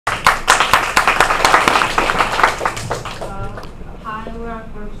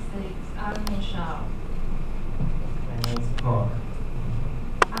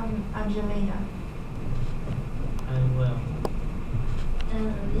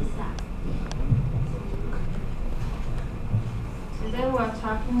Today we're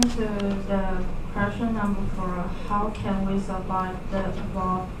talking to the question number 4. How can we survive the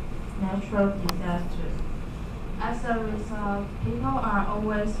above natural disasters? As a result, people are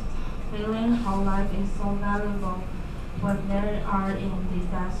always feeling how life is so valuable when they are in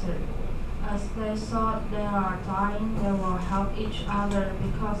disaster. As they thought they are dying, they will help each other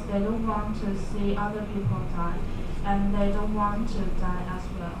because they don't want to see other people die, and they don't want to die as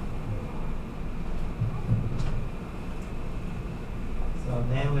well. So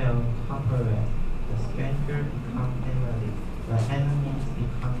they will cooperate. The stranger become family. The enemies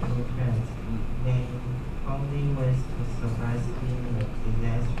become true friends. The only way to survive in the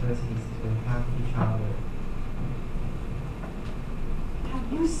disasters is to help each other. Have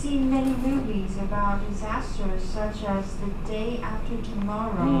you seen many movies about disasters such as The Day After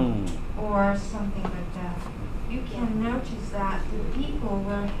Tomorrow or something like that? You can notice that the people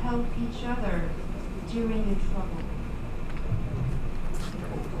will help each other during the trouble.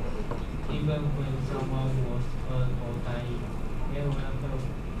 Even when someone was hurt or dying, they will help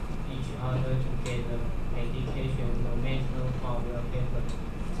each other to get the medication no matter how well given.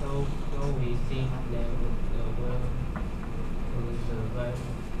 So though we think that the world will survive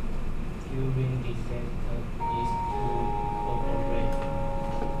during disaster is to cooperate.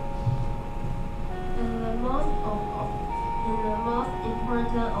 And the most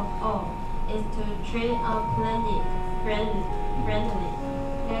important of all is to treat our planet friendly.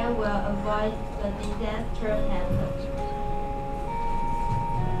 They will avoid the disaster happen.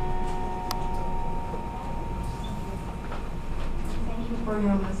 Thank you for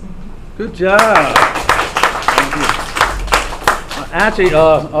your listening. Good job. Thank you. Actually,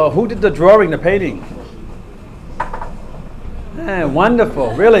 who did the drawing, the painting?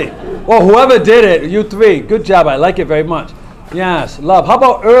 Wonderful, really. Well, whoever did it, you three, good job. I like it very much. Yes, love. How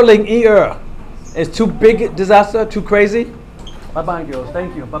about Erling E. Is too big disaster, too crazy? Bye-bye, girls.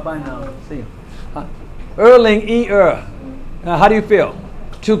 Thank you. Bye-bye now. See you. Erling E. How do you feel?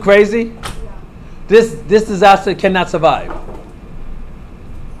 Too crazy? This disaster cannot survive.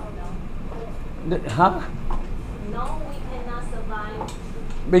 Huh? No, we cannot survive.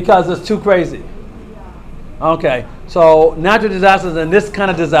 Because it's too crazy. Okay. So natural disasters and this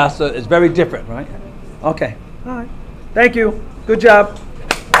kind of disaster is very different, right? Okay. All right. Thank you. Good job.